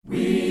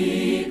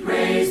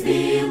Praise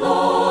thee,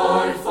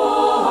 Lord,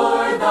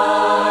 for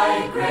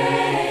thy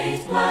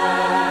great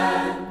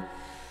plan,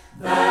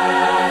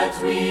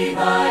 that we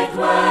thy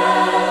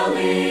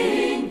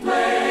dwelling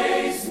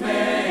place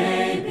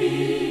may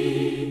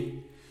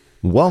be.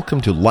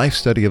 Welcome to Life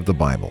Study of the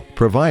Bible,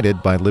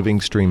 provided by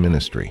Living Stream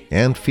Ministry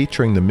and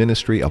featuring the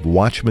ministry of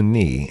Watchman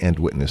Nee and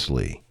Witness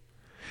Lee.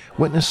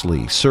 Witness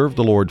Lee served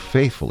the Lord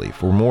faithfully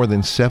for more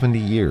than 70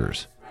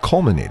 years,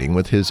 culminating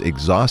with his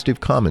exhaustive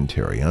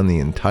commentary on the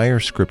entire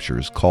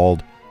Scriptures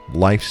called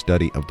Life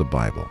Study of the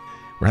Bible.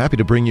 We're happy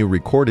to bring you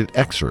recorded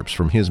excerpts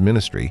from his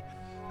ministry.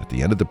 At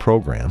the end of the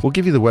program, we'll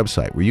give you the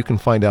website where you can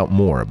find out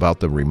more about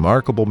the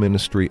remarkable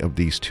ministry of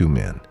these two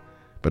men.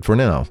 But for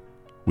now,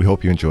 we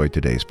hope you enjoyed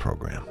today's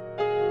program.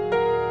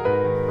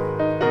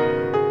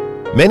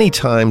 Many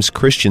times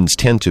Christians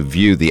tend to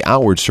view the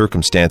outward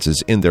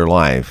circumstances in their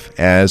life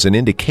as an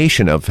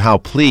indication of how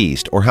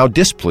pleased or how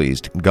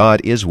displeased God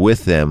is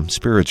with them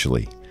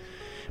spiritually.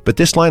 But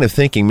this line of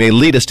thinking may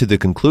lead us to the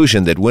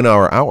conclusion that when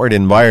our outward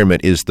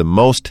environment is the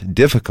most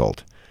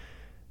difficult,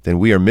 then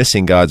we are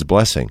missing God's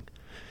blessing.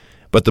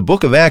 But the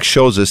book of Acts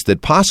shows us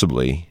that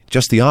possibly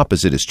just the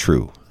opposite is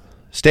true.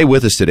 Stay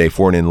with us today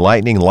for an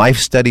enlightening life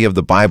study of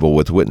the Bible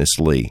with Witness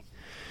Lee.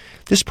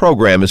 This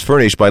program is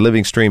furnished by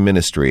Living Stream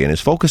Ministry and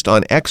is focused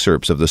on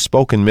excerpts of the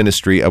spoken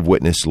ministry of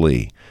Witness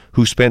Lee,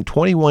 who spent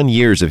 21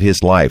 years of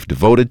his life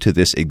devoted to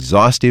this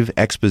exhaustive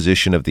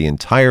exposition of the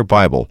entire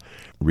Bible,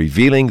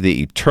 revealing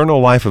the eternal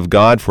life of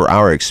God for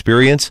our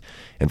experience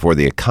and for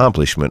the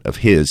accomplishment of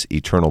His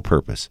eternal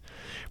purpose.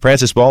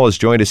 Francis Ball has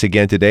joined us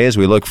again today as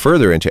we look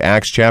further into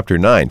Acts chapter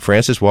 9.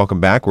 Francis, welcome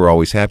back. We're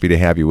always happy to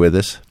have you with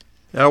us.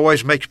 It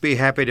always makes me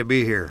happy to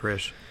be here,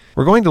 Chris.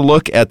 We're going to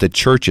look at the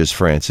churches,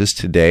 Francis,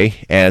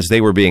 today as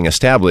they were being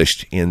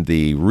established in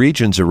the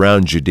regions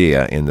around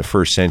Judea in the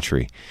first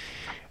century.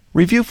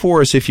 Review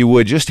for us, if you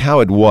would, just how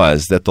it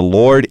was that the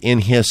Lord in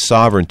His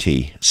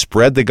sovereignty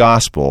spread the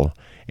gospel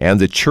and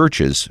the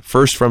churches,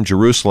 first from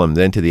Jerusalem,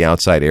 then to the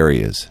outside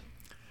areas.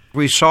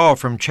 We saw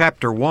from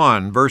chapter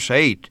 1, verse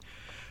 8,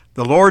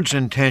 the Lord's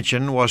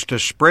intention was to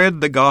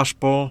spread the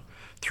gospel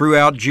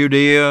throughout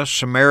Judea,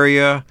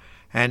 Samaria,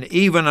 and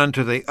even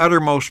unto the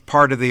uttermost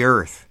part of the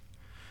earth.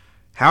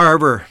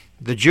 However,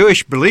 the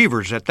Jewish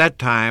believers at that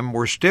time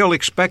were still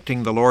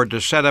expecting the Lord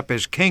to set up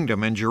His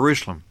kingdom in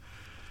Jerusalem.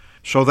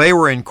 So they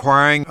were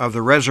inquiring of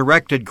the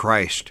resurrected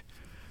Christ,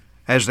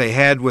 as they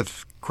had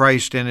with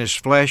Christ in His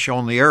flesh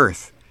on the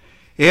earth,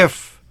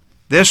 if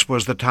this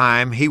was the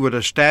time He would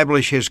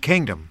establish His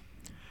kingdom.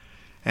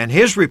 And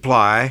His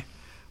reply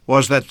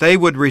was that they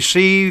would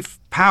receive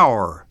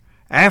power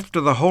after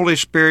the Holy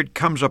Spirit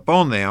comes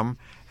upon them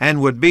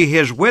and would be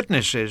His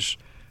witnesses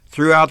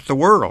throughout the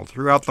world,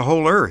 throughout the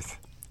whole earth.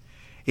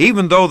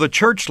 Even though the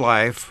church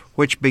life,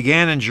 which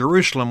began in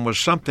Jerusalem, was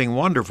something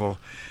wonderful,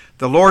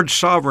 the Lord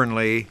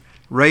sovereignly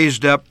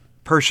raised up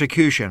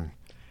persecution,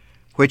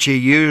 which He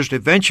used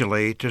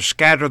eventually to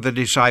scatter the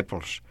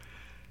disciples.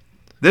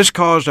 This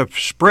caused a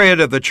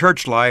spread of the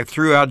church life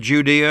throughout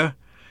Judea,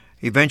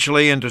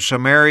 eventually into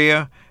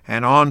Samaria,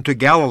 and on to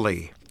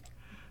Galilee.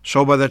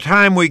 So by the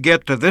time we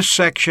get to this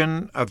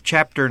section of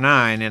chapter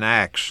 9 in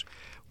Acts,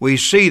 we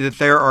see that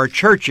there are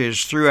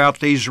churches throughout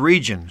these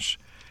regions,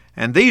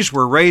 and these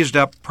were raised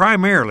up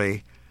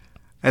primarily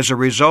as a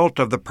result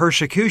of the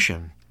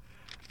persecution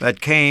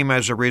that came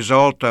as a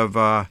result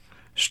of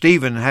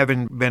Stephen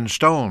having been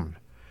stoned.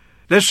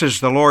 This is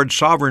the Lord's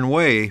sovereign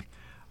way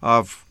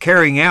of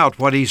carrying out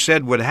what He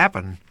said would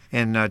happen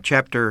in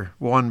chapter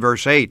 1,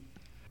 verse 8.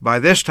 By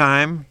this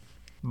time,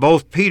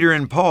 both Peter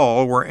and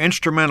Paul were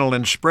instrumental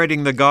in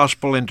spreading the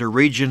gospel into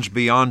regions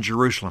beyond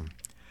Jerusalem.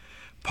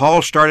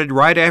 Paul started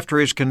right after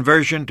his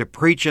conversion to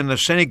preach in the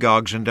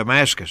synagogues in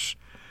Damascus,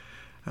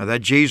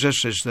 that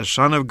Jesus is the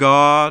Son of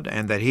God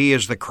and that He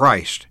is the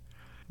Christ.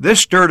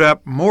 This stirred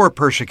up more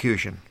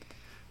persecution,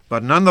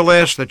 but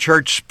nonetheless the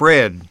church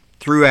spread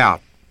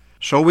throughout.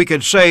 So we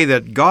could say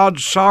that God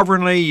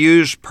sovereignly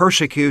used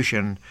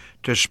persecution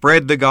to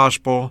spread the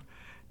gospel,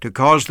 to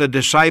cause the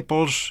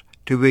disciples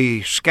to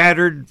be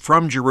scattered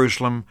from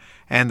Jerusalem,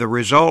 and the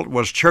result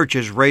was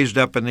churches raised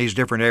up in these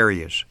different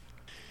areas.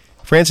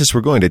 Francis, we're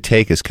going to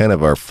take as kind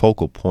of our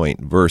focal point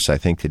verse, I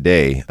think,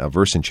 today, a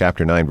verse in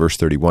chapter 9, verse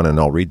 31, and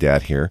I'll read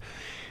that here.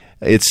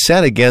 It's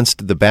set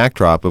against the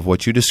backdrop of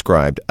what you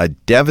described, a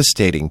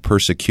devastating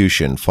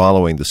persecution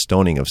following the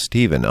stoning of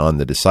Stephen on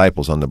the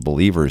disciples, on the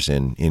believers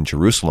in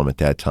Jerusalem at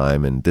that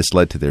time, and this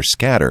led to their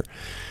scatter.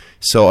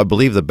 So I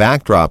believe the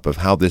backdrop of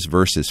how this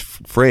verse is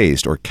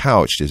phrased or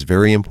couched is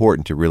very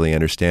important to really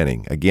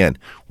understanding. Again,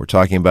 we're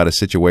talking about a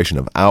situation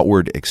of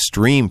outward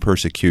extreme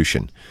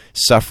persecution,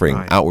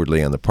 suffering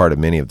outwardly on the part of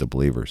many of the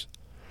believers.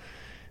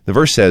 The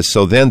verse says,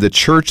 "So then the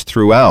church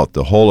throughout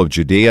the whole of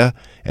Judea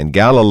and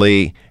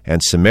Galilee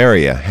and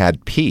Samaria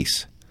had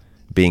peace,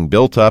 being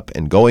built up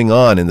and going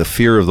on in the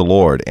fear of the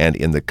Lord, and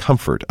in the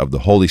comfort of the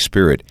Holy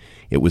Spirit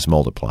it was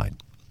multiplied."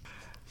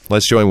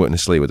 Let's join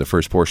Witness Lee with the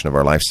first portion of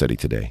our life study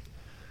today.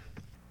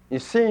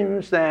 It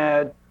seems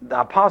that the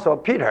Apostle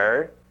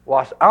Peter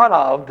was out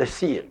of the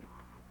scene.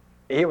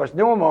 He was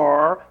no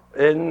more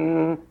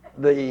in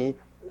the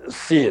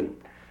sin.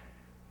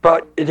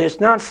 But it is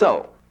not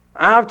so.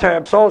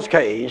 After Saul's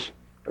case,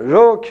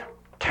 Luke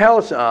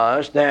tells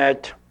us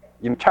that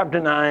in chapter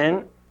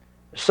 9,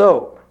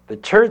 so the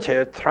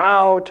churches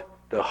throughout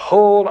the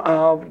whole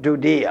of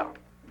Judea,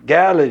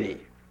 Galilee,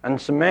 and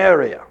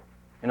Samaria,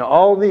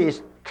 all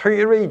these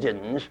three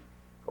regions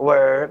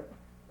were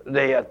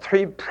the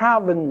three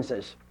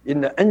provinces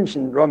in the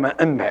ancient Roman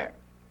Empire.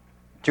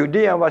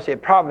 Judea was a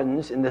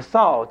province in the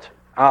south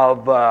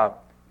of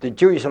the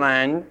Jewish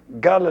land.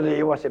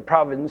 Galilee was a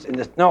province in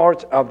the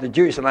north of the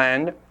Jewish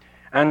land.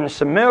 And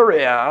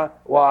Samaria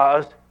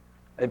was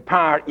a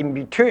part in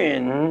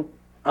between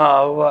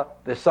of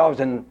the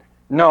south and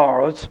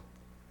north.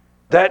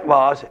 That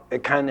was a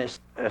kind of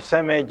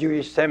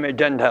semi-Jewish,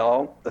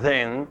 semi-Gentile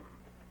thing.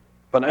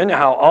 But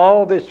anyhow,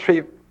 all these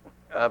three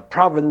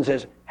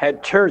provinces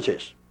had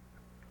churches.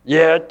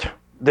 Yet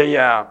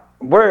the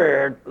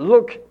word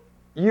Luke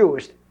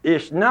used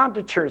is not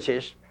the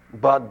churches,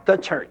 but the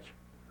church.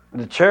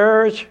 The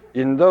church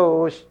in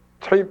those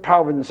three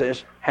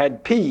provinces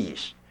had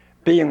peace,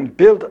 being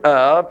built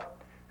up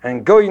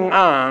and going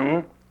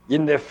on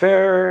in the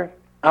fear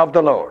of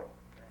the Lord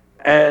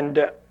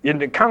and in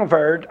the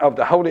comfort of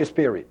the Holy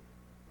Spirit.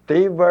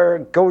 They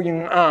were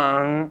going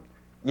on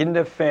in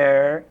the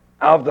fear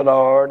of the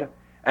Lord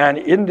and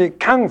in the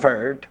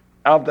comfort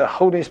of the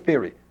Holy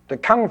Spirit. The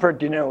comfort,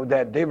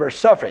 that they were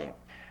suffering,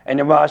 and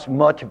it was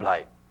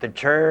multiplied. The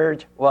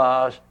church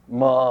was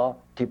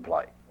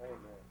multiplied. Amen.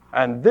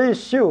 And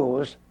this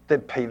shows the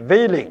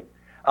prevailing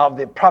of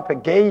the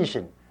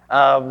propagation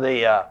of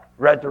the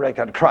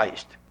resurrected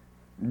Christ.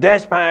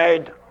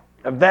 Despite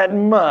of that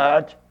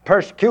much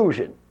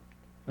persecution,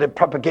 the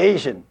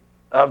propagation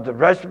of the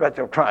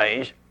resurrected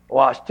Christ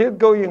was still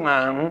going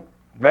on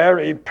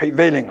very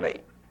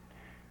prevailingly.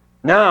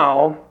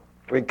 Now,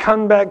 we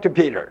come back to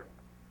Peter.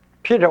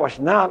 Peter was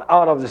not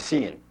out of the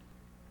scene.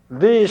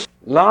 This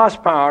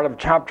last part of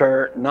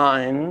chapter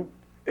 9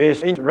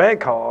 is in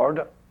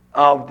record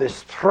of the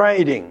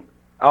spreading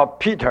of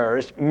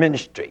Peter's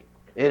ministry.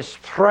 It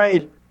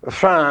spread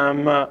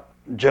from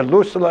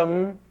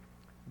Jerusalem,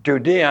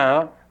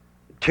 Judea,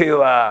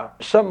 to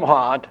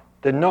somewhat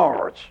the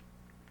north,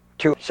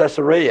 to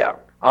Caesarea,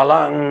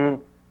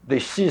 along the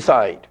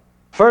seaside.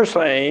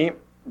 Firstly,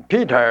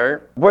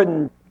 Peter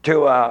went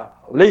to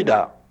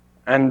Lydda,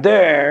 and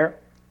there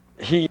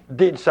he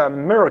did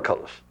some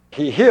miracles.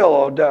 He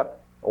healed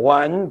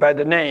one by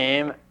the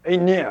name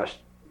Aeneas.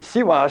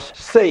 She was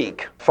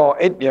sick for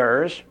 8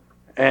 years,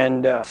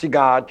 and she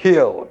got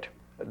healed.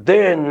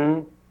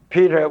 Then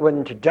Peter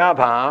went to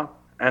Joppa,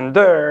 and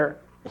there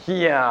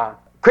he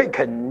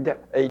quickened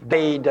a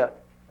dead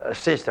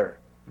sister,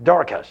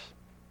 Dorcas.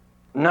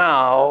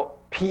 Now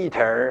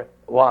Peter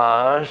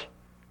was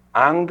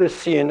on the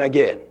scene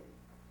again,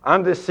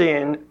 on the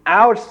scene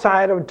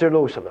outside of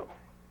Jerusalem,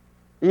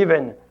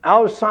 even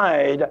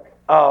outside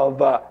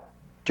of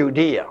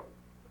Judea,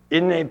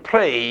 in a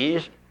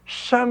place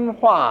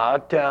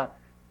somewhat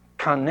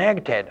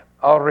connected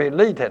or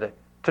related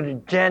to the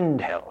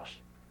Gentiles.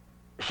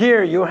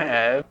 Here you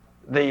have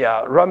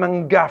the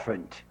Roman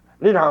government.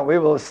 Later on we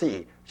will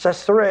see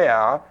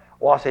Caesarea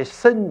was a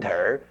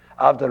center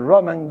of the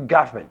Roman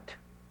government.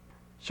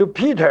 So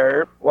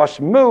Peter was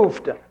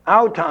moved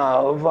out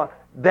of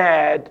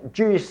that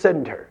Jewish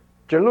center,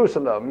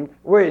 Jerusalem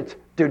with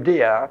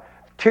Judea,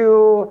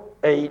 to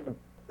a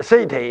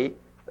city,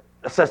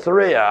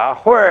 Caesarea,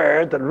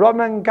 where the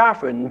Roman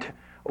government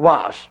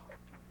was.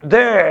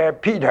 There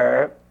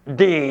Peter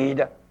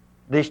did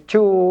these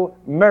two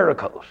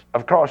miracles.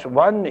 Of course,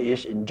 one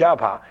is in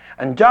Joppa,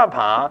 and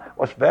Joppa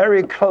was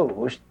very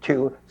close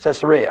to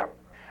Caesarea.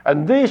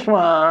 And this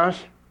was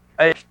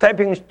a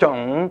stepping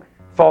stone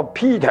for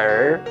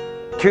Peter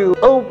to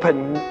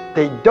open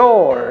the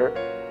door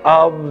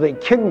of the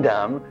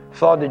kingdom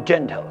for the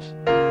Gentiles.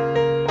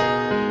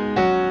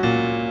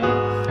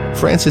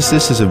 Francis,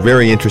 this is a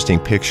very interesting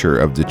picture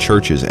of the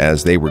churches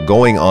as they were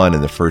going on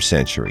in the first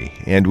century.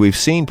 And we've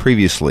seen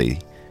previously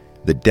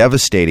the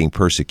devastating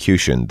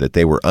persecution that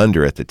they were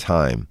under at the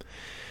time.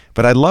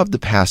 But I love the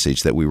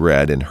passage that we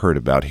read and heard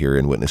about here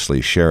in Witness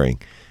Lee's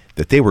sharing,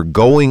 that they were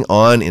going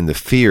on in the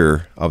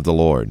fear of the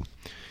Lord.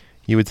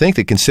 You would think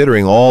that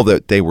considering all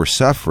that they were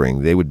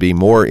suffering, they would be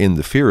more in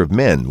the fear of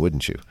men,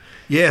 wouldn't you?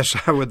 Yes,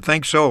 I would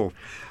think so.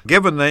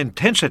 Given the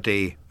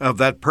intensity of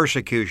that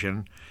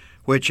persecution,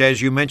 which,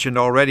 as you mentioned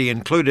already,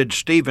 included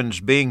Stephen's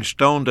being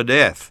stoned to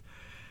death,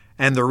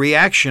 and the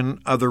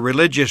reaction of the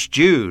religious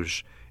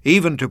Jews,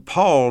 even to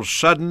Paul's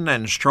sudden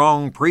and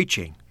strong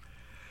preaching,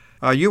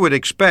 you would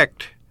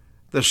expect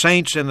the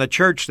saints in the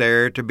church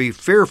there to be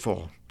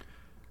fearful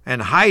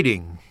and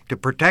hiding to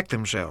protect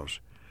themselves.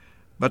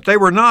 But they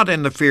were not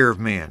in the fear of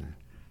men,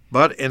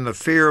 but in the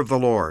fear of the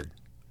Lord.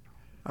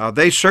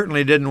 They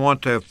certainly didn't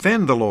want to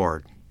offend the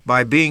Lord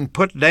by being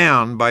put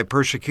down by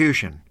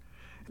persecution.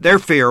 Their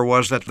fear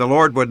was that the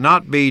Lord would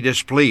not be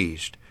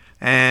displeased,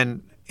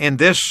 and in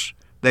this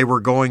they were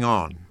going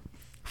on.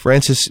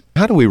 Francis,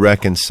 how do we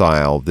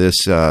reconcile this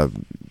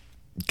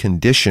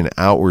condition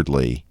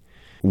outwardly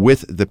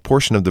with the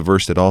portion of the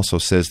verse that also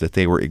says that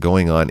they were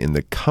going on in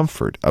the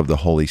comfort of the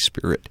Holy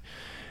Spirit.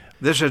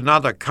 This is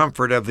not the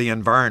comfort of the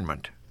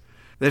environment.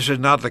 This is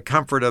not the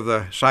comfort of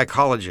the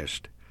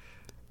psychologist.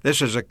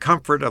 This is a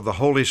comfort of the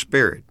Holy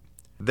Spirit.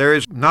 There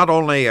is not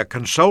only a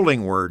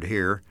consoling word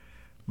here,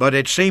 but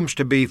it seems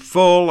to be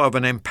full of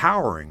an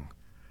empowering.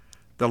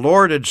 The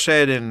Lord had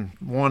said in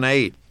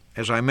 1:8,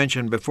 as I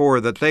mentioned before,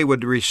 that they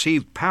would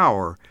receive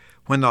power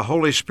when the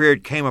Holy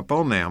Spirit came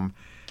upon them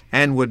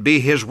and would be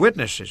His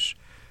witnesses.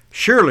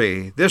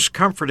 Surely this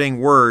comforting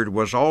word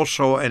was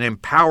also an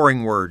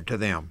empowering word to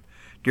them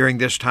during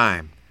this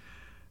time.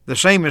 The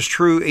same is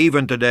true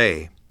even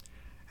today.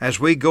 As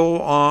we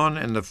go on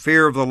in the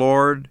fear of the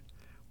Lord,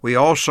 we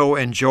also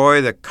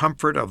enjoy the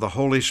comfort of the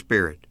Holy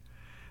Spirit.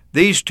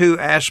 These two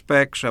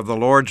aspects of the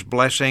Lord's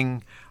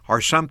blessing are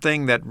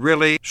something that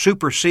really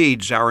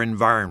supersedes our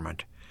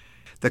environment.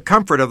 The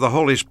comfort of the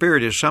Holy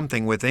Spirit is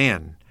something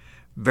within,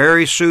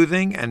 very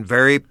soothing and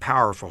very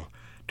powerful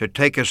to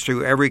take us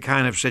through every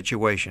kind of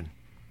situation.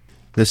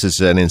 This is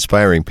an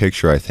inspiring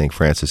picture, I think,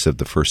 Francis, of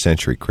the first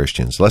century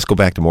Christians. Let's go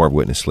back to more of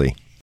Witness Lee.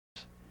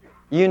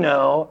 You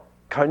know,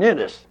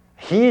 Cornelius,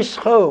 his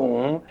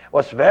home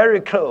was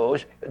very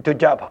close to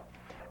Joppa.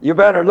 You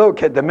better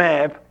look at the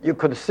map. You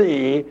could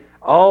see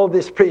all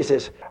these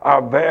places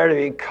are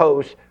very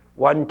close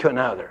one to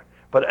another.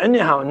 But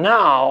anyhow,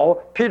 now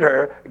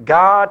Peter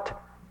got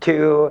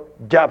to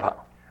Joppa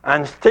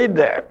and stayed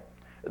there.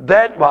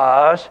 That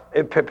was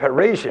a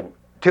preparation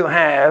to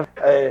have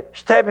a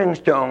stepping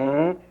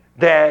stone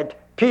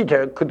that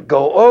Peter could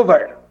go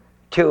over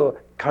to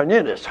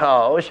Cornelius'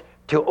 house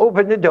to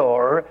open the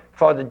door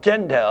for the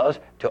Gentiles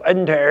to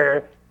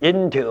enter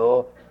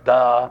into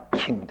the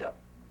kingdom.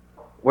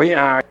 We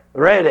are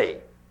ready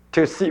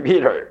to see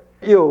Peter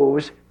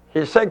use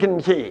his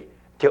second key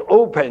to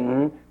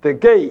open the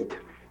gate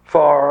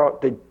for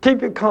the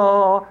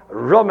typical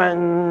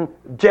Roman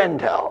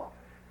Gentile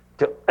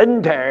to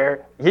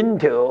enter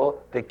into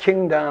the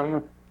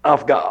kingdom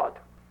of God.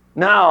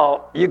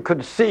 Now you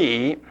could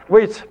see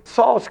with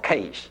Saul's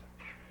case,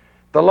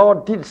 the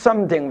Lord did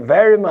something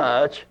very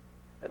much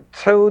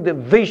through the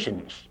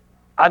visions.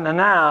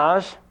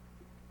 Ananias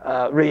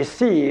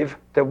received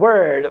the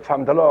word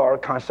from the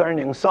Lord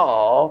concerning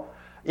Saul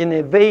in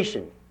a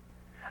vision.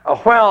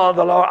 While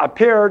the Lord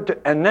appeared to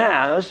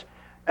Ananias,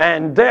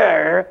 and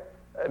there,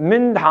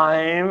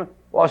 meantime,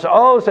 was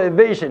also a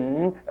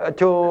vision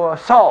to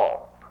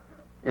Saul.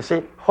 You see,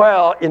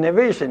 while in a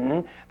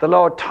vision, the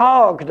Lord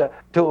talked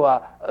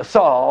to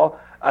Saul,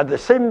 at the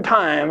same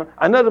time,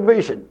 another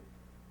vision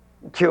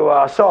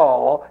to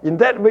Saul. In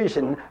that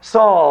vision,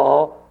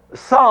 Saul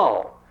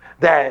saw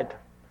that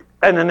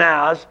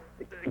Ananias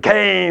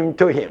came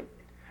to him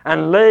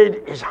and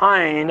laid his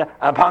hand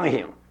upon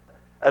him.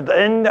 At the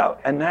end of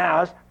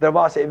Ananias, there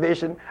was a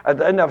vision. At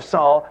the end of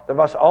Saul, there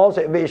was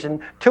also a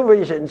vision. Two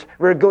visions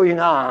were going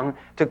on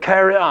to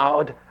carry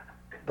out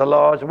the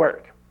Lord's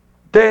work.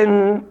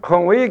 Then,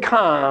 when we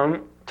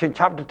come to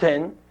chapter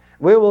 10,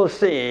 we will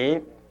see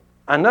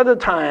another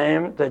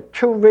time the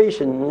two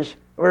visions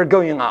were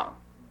going on.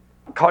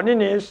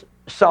 Cornelius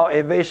saw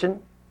a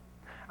vision,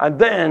 and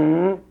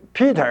then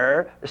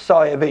Peter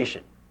saw a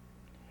vision.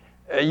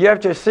 You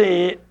have to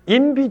see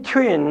in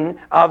between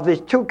of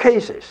these two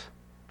cases,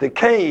 the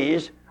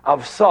case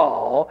of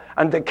Saul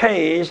and the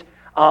case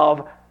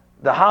of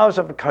the house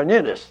of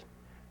Cornelius,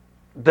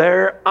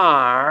 there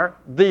are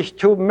these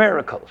two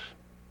miracles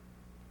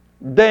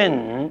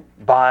done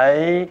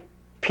by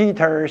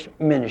Peter's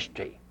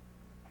ministry.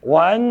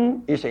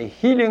 One is a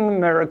healing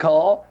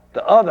miracle,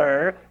 the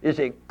other is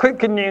a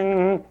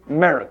quickening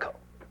miracle.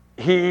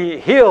 He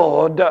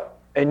healed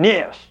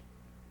Aeneas,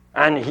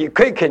 and he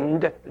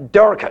quickened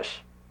Dorcas.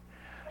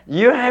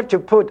 You have to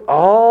put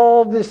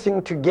all these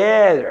things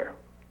together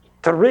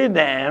to read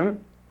them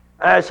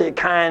as a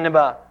kind of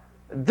a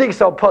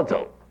jigsaw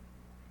puzzle.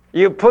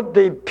 You put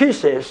the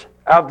pieces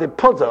of the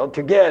puzzle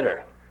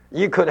together,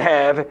 you could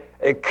have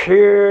a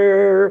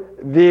clear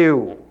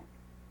view.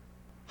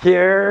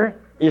 Here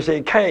is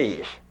a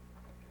case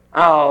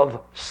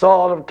of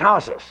Saul of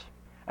Tarsus,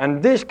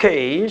 and this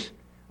case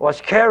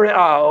was carried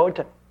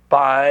out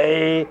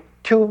by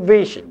two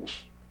visions.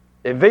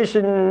 A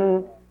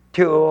vision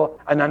to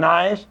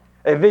Ananias,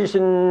 a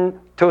vision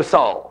to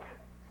Saul.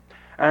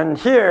 And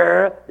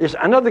here is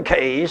another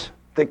case,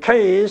 the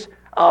case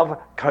of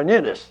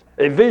Cornelius,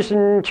 a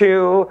vision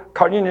to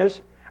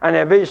Cornelius and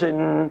a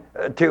vision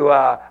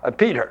to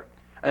Peter.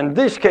 And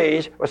this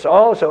case was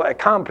also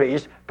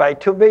accomplished by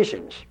two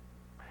visions.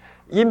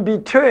 In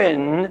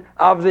between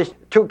of these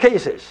two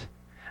cases,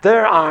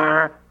 there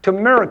are two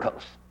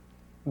miracles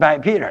by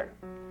Peter.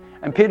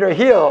 And Peter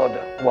healed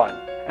one,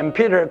 and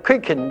Peter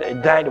quickened a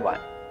dead one.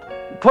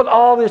 Put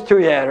all this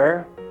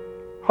together,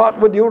 what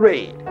would you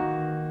read?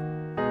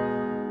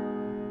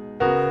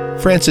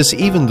 Francis,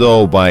 even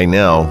though by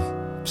now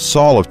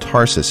Saul of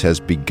Tarsus has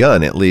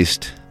begun at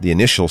least the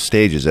initial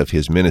stages of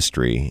his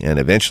ministry, and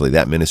eventually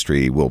that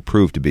ministry will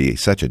prove to be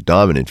such a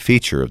dominant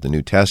feature of the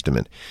New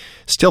Testament.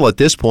 Still, at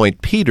this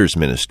point, Peter's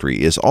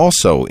ministry is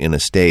also in a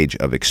stage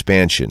of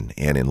expansion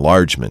and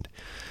enlargement.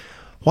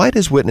 Why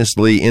does Witness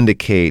Lee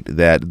indicate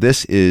that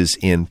this is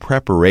in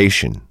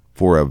preparation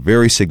for a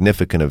very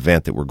significant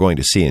event that we're going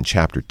to see in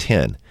chapter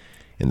 10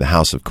 in the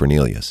house of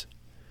Cornelius?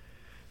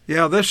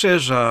 Yeah, this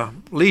is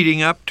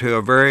leading up to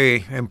a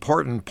very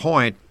important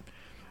point.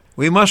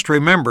 We must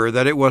remember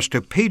that it was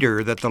to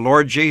Peter that the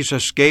Lord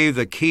Jesus gave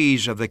the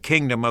keys of the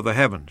kingdom of the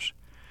heavens.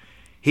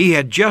 He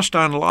had just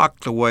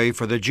unlocked the way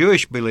for the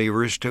Jewish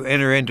believers to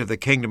enter into the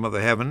kingdom of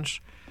the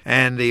heavens,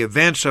 and the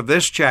events of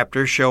this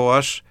chapter show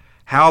us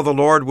how the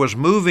Lord was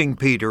moving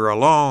Peter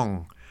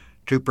along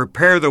to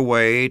prepare the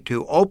way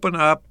to open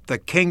up the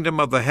kingdom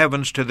of the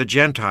heavens to the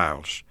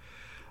Gentiles.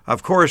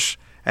 Of course,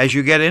 as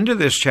you get into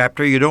this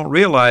chapter, you don't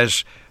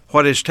realize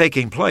what is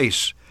taking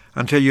place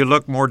until you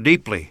look more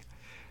deeply.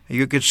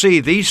 You could see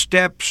these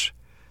steps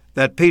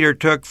that Peter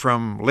took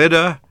from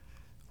Lydda,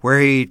 where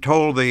he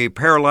told the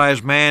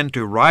paralyzed man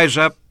to rise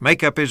up,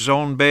 make up his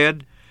own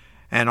bed,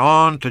 and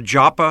on to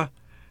Joppa,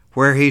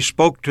 where he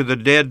spoke to the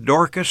dead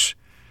Dorcas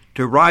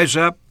to rise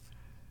up.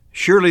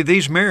 Surely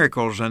these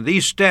miracles and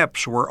these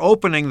steps were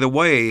opening the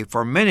way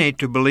for many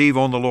to believe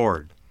on the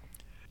Lord.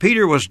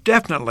 Peter was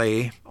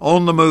definitely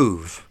on the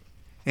move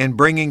in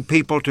bringing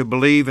people to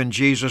believe in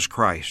Jesus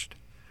Christ.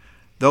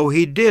 Though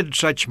he did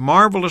such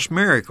marvelous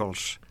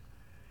miracles,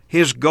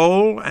 his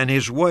goal and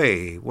his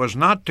way was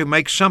not to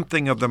make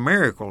something of the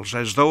miracles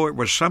as though it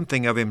was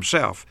something of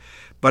himself,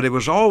 but it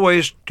was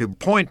always to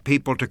point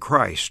people to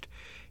Christ.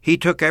 He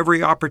took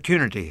every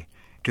opportunity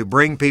to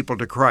bring people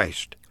to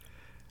Christ.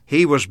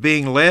 He was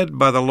being led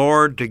by the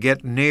Lord to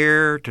get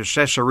near to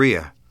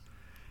Caesarea.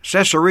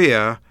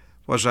 Caesarea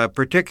was a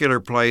particular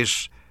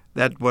place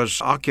that was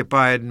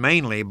occupied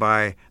mainly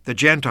by the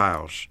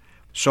Gentiles.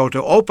 So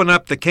to open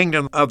up the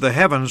kingdom of the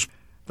heavens,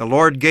 the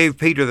Lord gave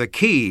Peter the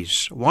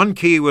keys. One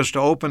key was to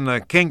open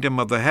the kingdom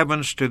of the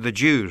heavens to the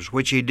Jews,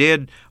 which he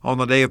did on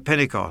the day of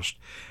Pentecost.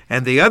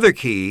 And the other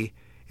key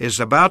is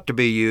about to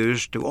be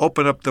used to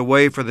open up the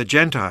way for the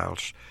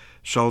Gentiles.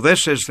 So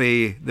this is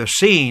the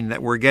scene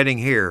that we're getting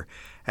here.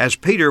 As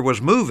Peter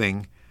was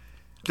moving,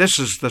 this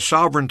is the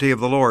sovereignty of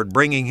the Lord,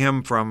 bringing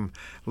him from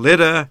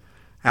Lydda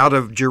out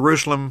of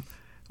Jerusalem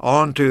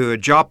on to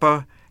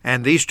Joppa,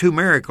 and these two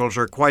miracles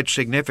are quite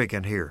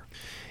significant here.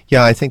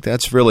 Yeah, I think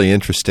that's really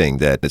interesting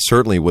that it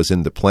certainly was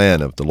in the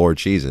plan of the Lord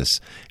Jesus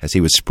as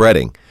he was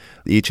spreading.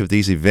 Each of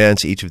these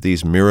events, each of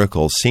these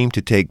miracles seemed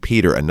to take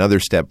Peter another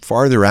step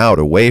farther out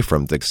away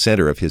from the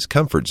center of his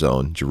comfort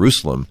zone,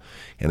 Jerusalem,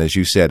 and as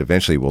you said,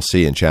 eventually we'll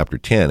see in chapter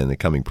 10 in the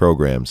coming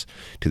programs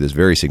to this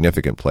very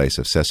significant place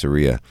of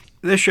Caesarea.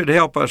 This should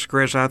help us,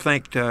 Chris, I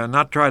think, to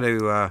not try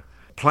to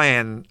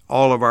plan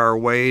all of our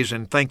ways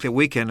and think that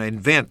we can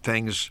invent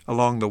things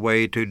along the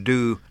way to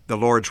do the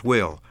Lord's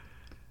will.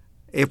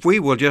 If we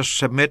will just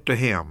submit to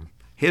Him,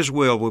 His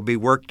will be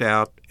worked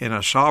out in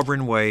a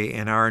sovereign way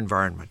in our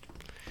environment.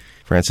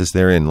 Francis,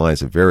 therein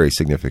lies a very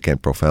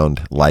significant,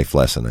 profound life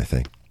lesson, I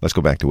think. Let's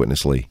go back to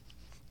Witness Lee.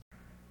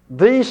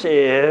 This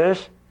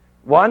is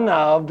one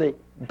of the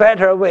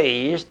better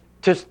ways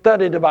to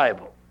study the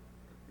Bible.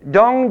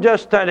 Don't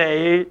just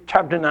study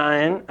chapter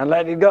 9 and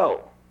let it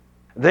go.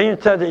 Then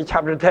study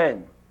chapter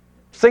 10,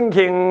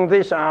 thinking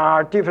these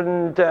are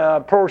different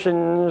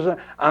portions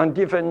and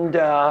different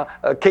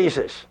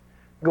cases.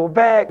 Go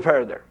back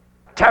further.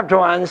 Chapter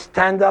 1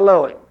 stand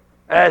alone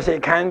as a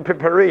kind of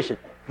preparation.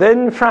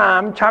 Then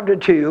from chapter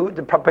 2,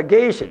 the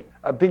propagation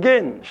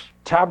begins.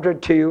 Chapter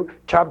 2,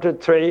 chapter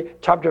 3,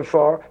 chapter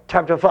 4,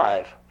 chapter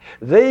 5.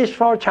 These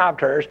 4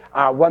 chapters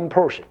are one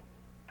portion.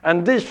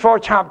 And these 4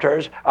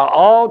 chapters are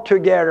all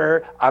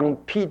together on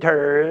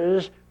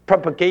Peter's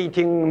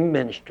propagating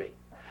ministry.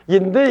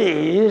 In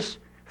these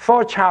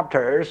 4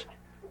 chapters,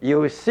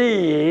 you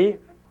see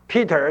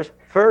Peter's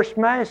first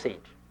message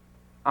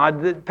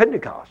at the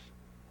Pentecost.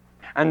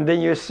 And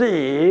then you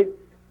see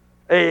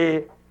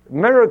a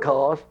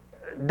miracles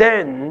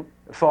then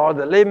for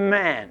the lame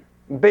man.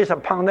 Based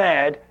upon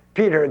that,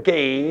 Peter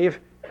gave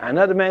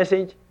another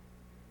message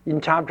in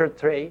chapter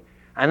 3,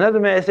 another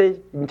message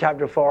in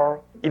chapter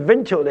 4,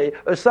 eventually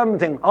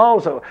something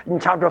also in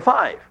chapter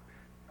 5.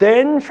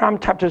 Then from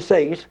chapter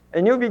 6,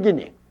 a new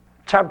beginning.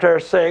 Chapter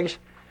 6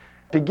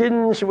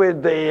 begins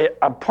with the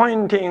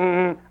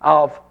appointing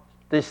of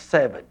the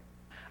 7.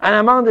 And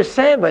among the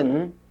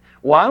 7,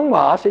 one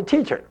was a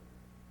teacher,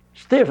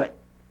 Stephen.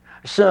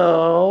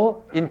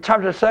 So in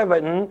chapter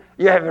 7,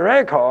 you have a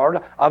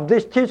record of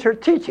this teacher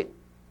teaching.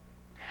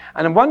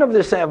 And one of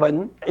the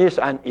 7 is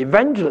an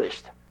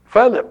evangelist,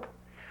 Philip.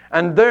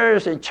 And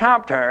there's a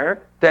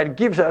chapter that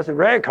gives us a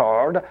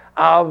record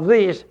of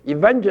this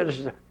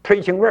evangelist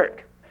preaching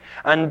work.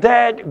 And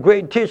that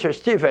great teacher,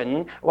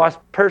 Stephen, was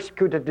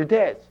persecuted to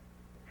death.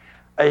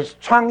 A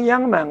strong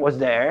young man was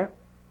there,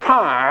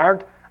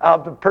 part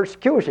of the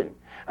persecution.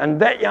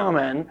 And that young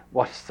man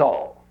was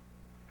Saul.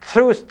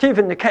 Through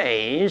Stephen's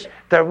case,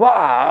 there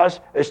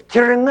was a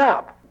stirring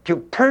up to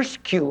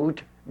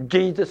persecute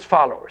Jesus'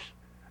 followers.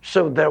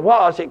 So there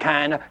was a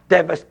kind of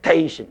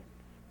devastation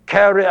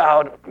carried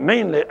out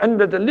mainly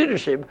under the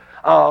leadership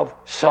of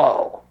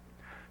Saul.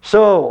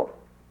 So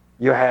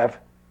you have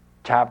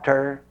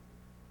chapter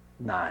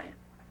 9.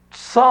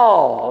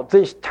 Saul,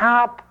 this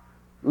top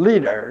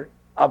leader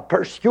of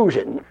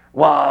persecution,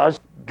 was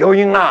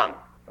going on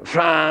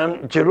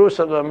from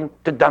Jerusalem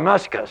to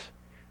Damascus.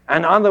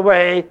 And on the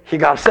way, he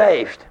got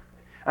saved.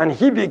 And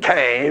he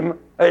became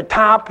a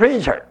top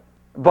preacher.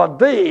 But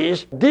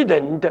this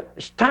didn't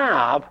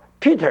stop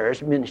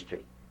Peter's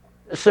ministry.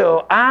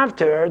 So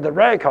after the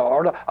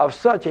record of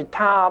such a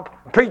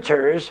top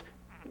preacher's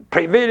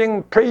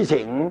prevailing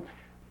preaching,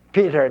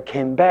 Peter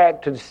came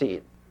back to the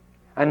scene.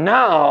 And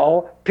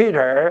now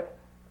Peter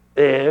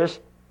is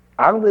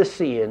on the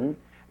scene,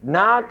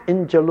 not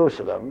in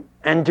Jerusalem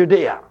and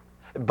Judea,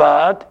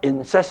 but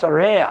in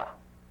Caesarea.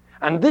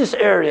 And this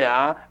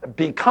area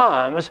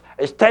becomes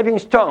a stepping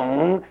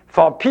stone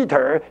for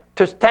Peter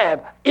to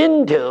step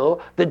into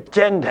the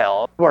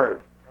Gentile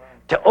world,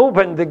 to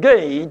open the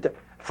gate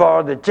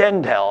for the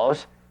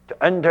Gentiles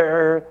to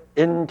enter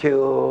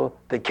into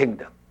the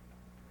kingdom.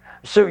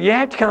 So you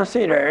have to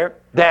consider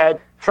that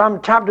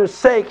from chapter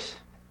 6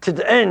 to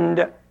the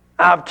end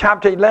of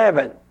chapter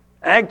 11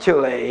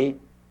 actually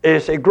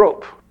is a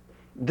group.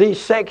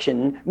 This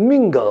section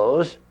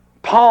mingles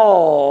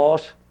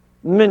Paul's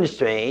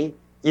ministry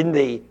in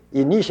the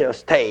initial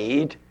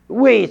state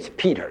with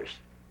Peter's.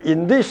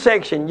 In this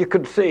section, you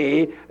could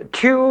see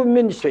two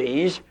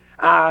ministries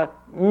are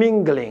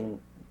mingling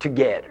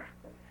together.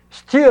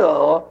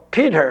 Still,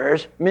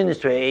 Peter's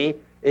ministry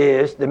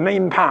is the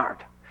main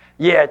part.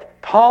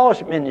 Yet,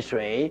 Paul's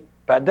ministry,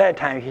 by that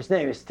time his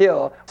name is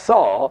still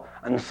Saul,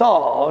 and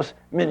Saul's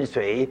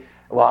ministry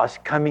was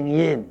coming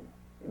in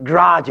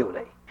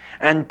gradually.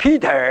 And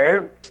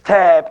Peter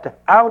stepped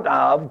out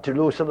of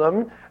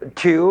Jerusalem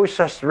to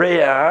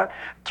Caesarea,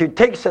 to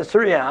take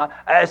Caesarea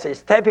as a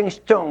stepping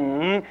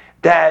stone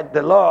that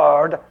the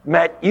Lord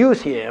might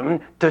use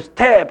him to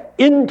step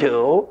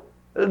into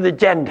the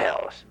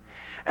Gentiles.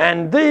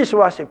 And this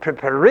was a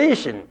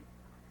preparation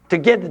to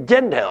get the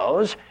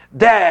Gentiles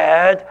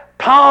that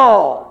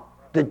Paul,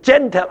 the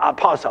Gentile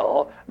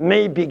apostle,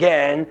 may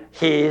begin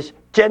his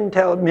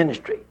Gentile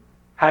ministry.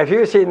 Have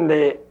you seen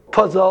the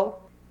puzzle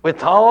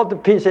with all the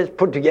pieces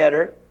put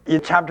together?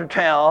 In chapter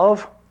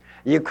 12,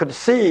 you could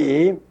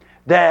see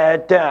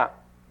that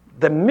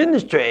the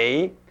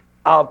ministry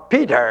of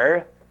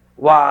Peter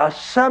was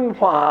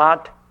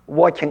somewhat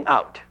working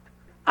out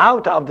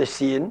of the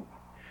scene,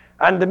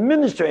 and the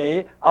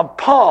ministry of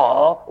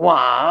Paul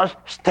was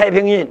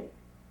stepping in.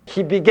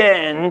 He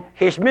began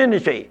his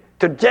ministry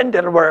to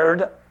Gentile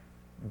world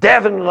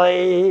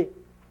definitely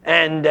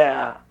and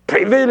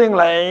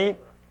prevailingly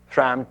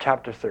from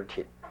chapter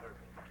 13.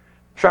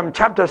 From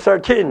chapter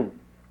 13,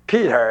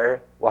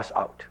 Peter was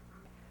out.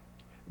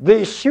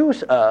 This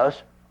shows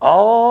us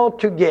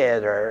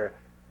altogether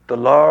the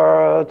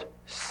Lord's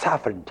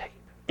sovereignty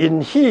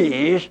in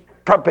his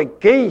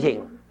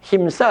propagating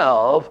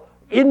himself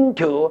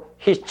into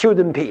his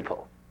chosen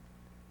people.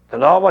 The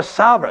Lord was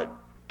sovereign.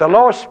 The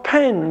Lord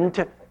spent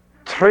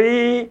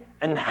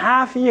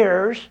 3.5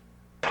 years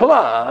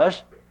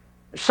plus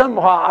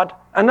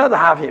somewhat another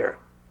half year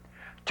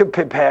to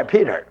prepare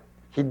Peter.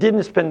 He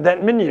didn't spend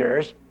that many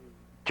years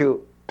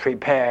to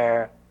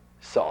prepare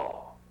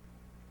Saul.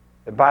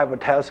 The Bible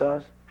tells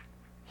us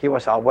he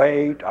was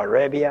away to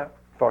Arabia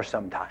for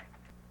some time.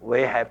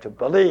 We have to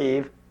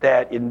believe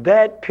that in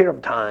that period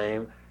of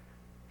time,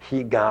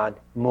 he got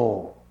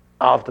more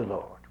of the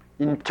Lord.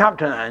 In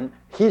chapter 9,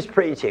 his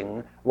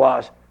preaching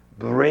was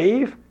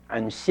brave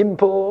and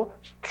simple,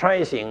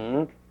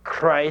 stressing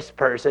Christ's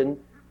person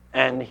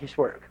and his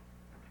work,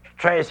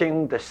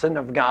 stressing the Son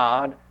of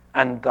God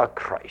and the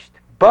Christ.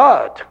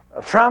 But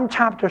from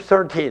chapter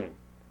 13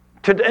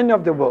 to the end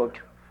of the book,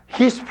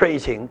 his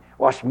preaching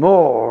was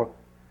more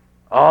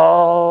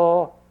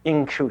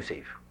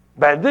all-inclusive.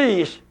 By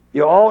this,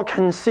 you all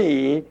can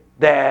see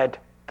that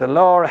the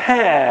Lord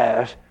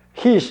has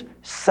his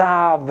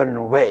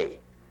sovereign way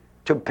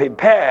to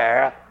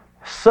prepare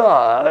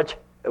such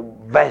a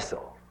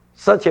vessel.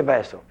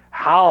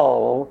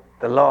 How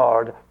the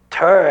Lord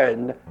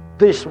turned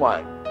this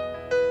one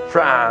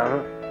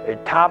from a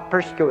top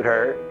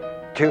persecutor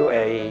to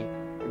a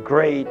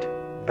great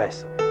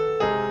vessel.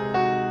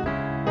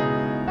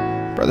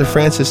 Brother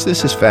Francis,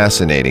 this is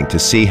fascinating to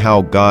see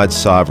how God's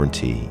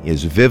sovereignty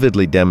is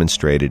vividly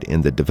demonstrated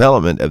in the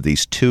development of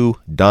these two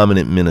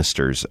dominant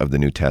ministers of the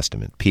New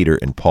Testament, Peter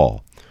and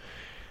Paul.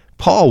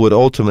 Paul would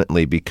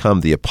ultimately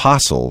become the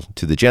apostle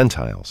to the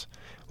Gentiles,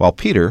 while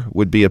Peter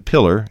would be a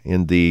pillar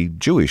in the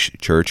Jewish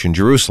church in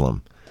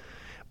Jerusalem.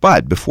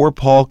 But before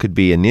Paul could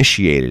be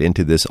initiated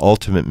into this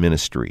ultimate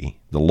ministry,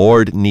 the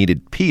Lord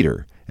needed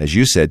Peter, as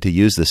you said, to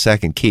use the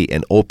second key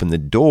and open the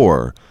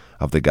door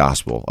of the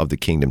gospel of the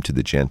kingdom to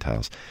the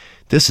Gentiles.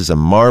 This is a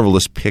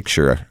marvelous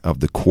picture of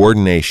the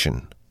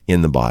coordination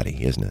in the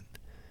body, isn't it?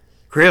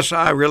 Chris,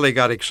 I really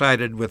got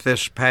excited with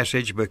this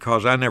passage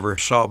because I never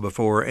saw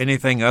before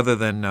anything other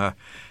than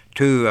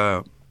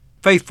two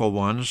faithful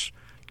ones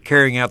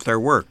carrying out their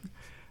work.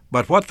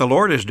 But what the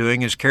Lord is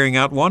doing is carrying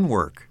out one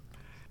work.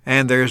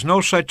 And there's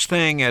no such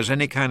thing as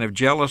any kind of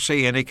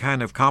jealousy, any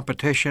kind of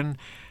competition.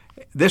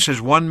 This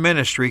is one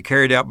ministry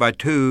carried out by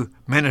two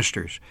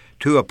ministers,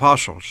 two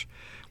apostles.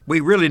 We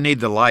really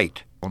need the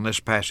light on this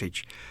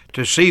passage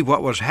to see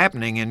what was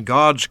happening in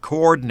God's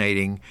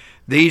coordinating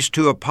these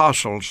two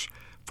apostles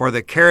for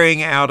the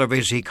carrying out of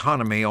His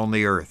economy on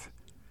the earth.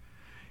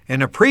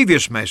 In a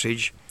previous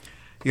message,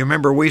 you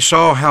remember we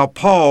saw how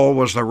Paul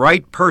was the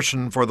right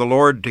person for the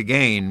Lord to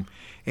gain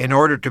in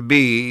order to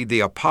be the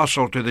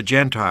apostle to the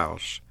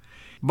Gentiles.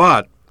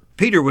 But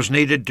Peter was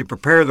needed to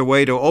prepare the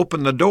way to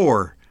open the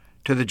door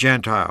to the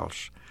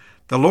Gentiles.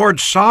 The Lord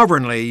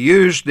sovereignly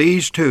used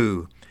these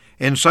two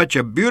in such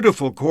a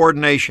beautiful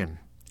coordination.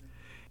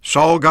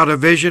 Saul got a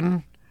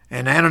vision,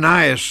 and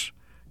Ananias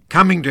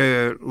coming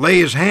to lay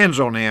his hands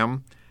on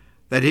him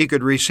that he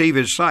could receive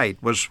his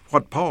sight was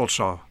what Paul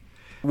saw.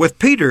 With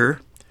Peter,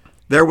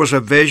 there was a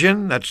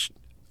vision that's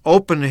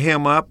opened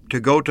him up to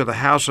go to the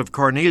house of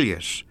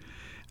Cornelius.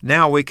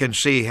 Now we can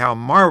see how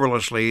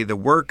marvelously the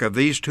work of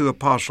these two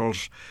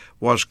apostles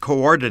was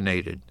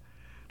coordinated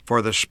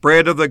for the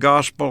spread of the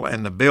gospel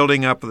and the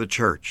building up of the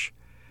church.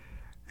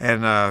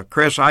 And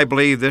Chris, I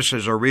believe this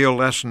is a real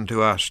lesson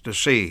to us to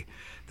see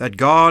that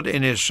God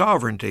in His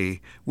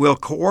sovereignty will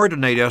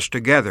coordinate us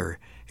together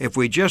if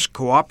we just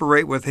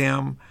cooperate with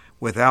Him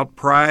without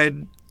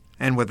pride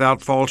and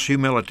without false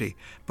humility,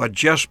 but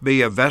just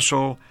be a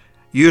vessel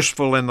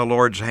useful in the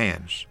Lord's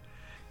hands.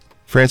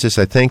 Francis,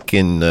 I think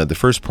in the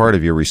first part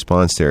of your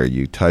response there,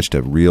 you touched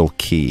a real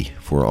key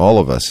for all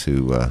of us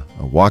who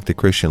walk the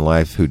Christian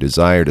life, who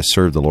desire to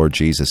serve the Lord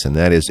Jesus, and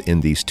that is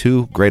in these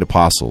two great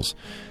apostles.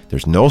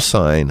 There's no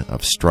sign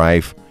of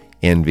strife,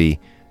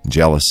 envy,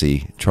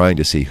 jealousy, trying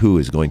to see who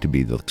is going to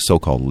be the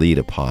so-called lead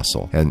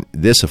apostle. And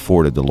this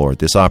afforded the Lord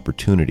this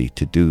opportunity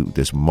to do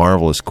this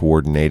marvelous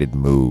coordinated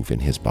move in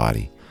His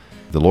body.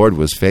 The Lord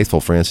was faithful,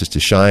 Francis, to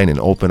shine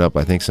and open up,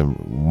 I think,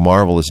 some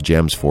marvelous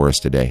gems for us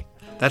today.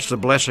 That's the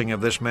blessing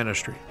of this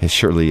ministry. It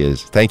surely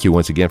is. Thank you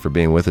once again for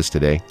being with us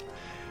today.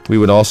 We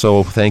would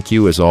also thank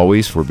you, as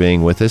always, for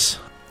being with us.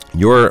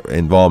 Your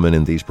involvement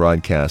in these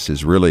broadcasts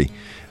is really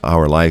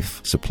our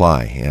life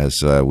supply as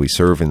we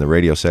serve in the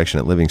radio section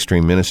at Living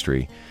Stream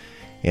Ministry.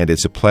 And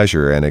it's a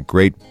pleasure and a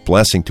great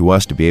blessing to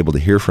us to be able to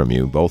hear from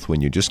you, both when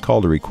you just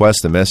call to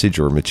request a message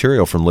or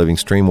material from Living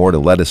Stream or to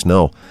let us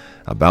know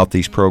about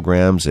these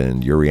programs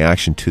and your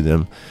reaction to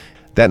them.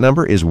 That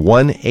number is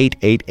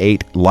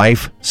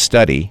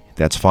 1-888-LIFE-STUDY.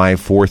 That's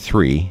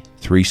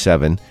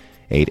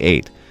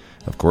 543-3788.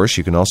 Of course,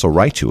 you can also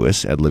write to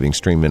us at Living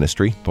Stream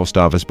Ministry, Post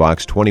Office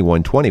Box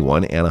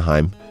 2121,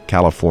 Anaheim,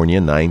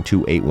 California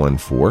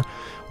 92814,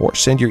 or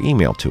send your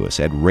email to us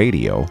at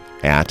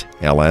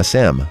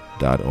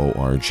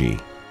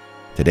radio@lsm.org.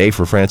 Today,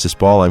 for Francis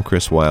Ball, I'm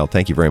Chris Wilde.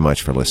 Thank you very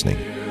much for listening.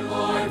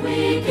 Lord,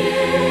 we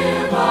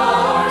give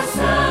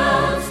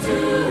ourselves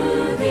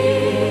to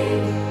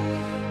Thee.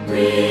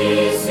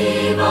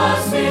 Receive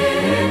us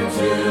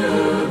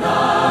into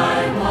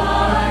Thy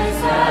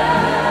wise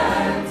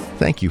hands.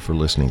 Thank you for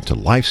listening to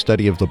Life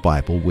Study of the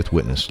Bible with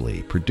Witness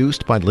Lee,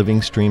 produced by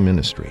Living Stream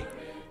Ministry.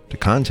 To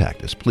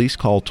contact us, please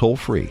call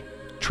toll-free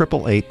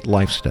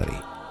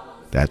 888-LIFE-STUDY.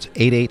 That's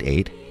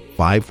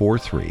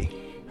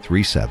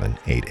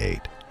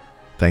 888-543-3788.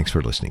 Thanks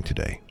for listening today.